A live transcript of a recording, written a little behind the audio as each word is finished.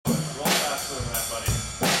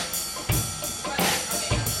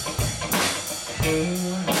A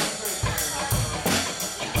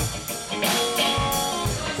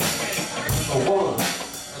one,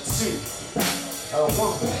 a two, a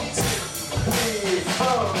one, two, three,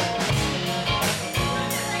 four.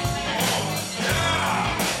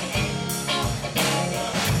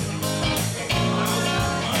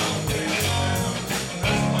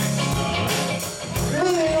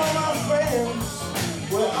 Really, all my friends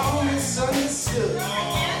were all misunderstood.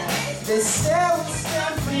 They said we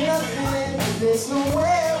stand for nothing, but there's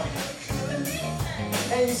nowhere we could.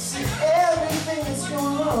 And you see everything that's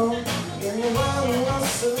going on in the world who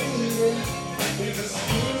wants to lead it. We just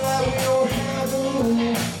feel like we don't have the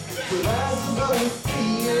room to rise above and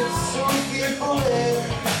fear. So we keep on waiting,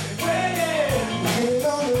 waiting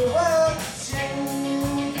on the world to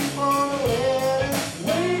change. We keep on waiting,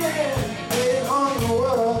 waiting on the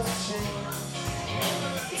world to change.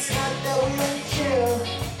 It's not that we don't care,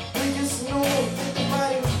 we just know that the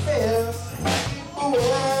body fails. Keep on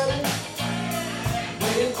waiting,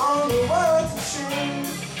 waiting on the world to change.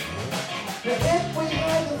 Now if we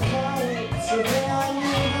had the fight, so then our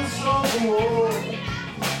neighbors on the wall,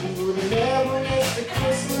 we would have never missed the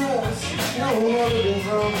Christmas, no evidence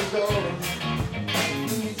on the door.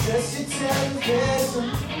 When you dress your television,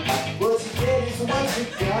 what you get is what you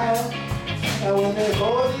got. And when they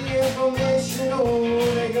hold the information, oh,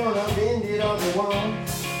 they're gonna bend it on the wall.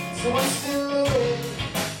 So I'm still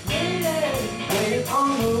waiting, waiting on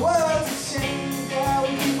the world to change. Yeah, we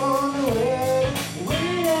keep on waiting,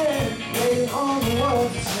 waiting on the world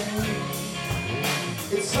to change.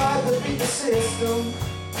 It's hard to beat the system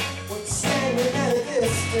when standing at a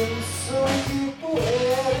distance. So we keep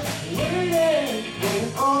waiting,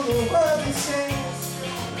 waiting on the world to change.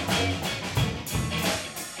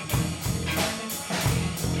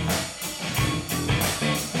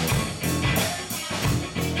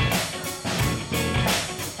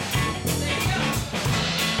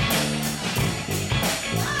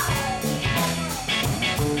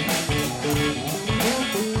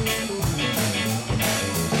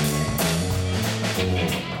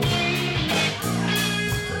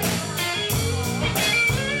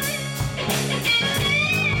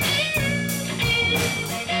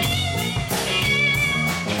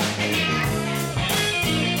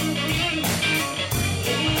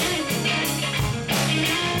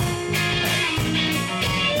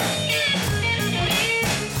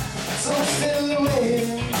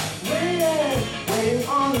 Waiting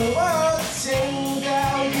on the world to change.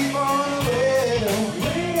 I'll keep on waiting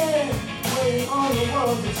on the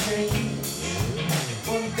world to change.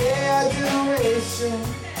 One day our generation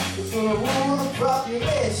is gonna rule the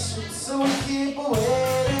population. So we keep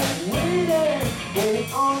waiting, waiting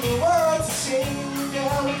on the world to change.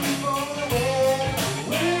 I'll keep on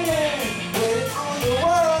waiting on the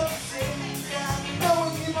world to change. I know we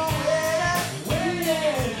keep on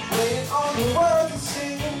waiting on the world to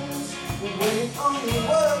change. Waiting on the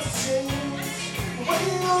world to change.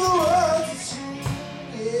 Waiting on the world to change.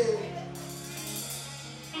 Yeah.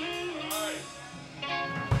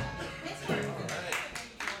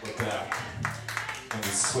 We're back. And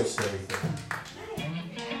we switched everything.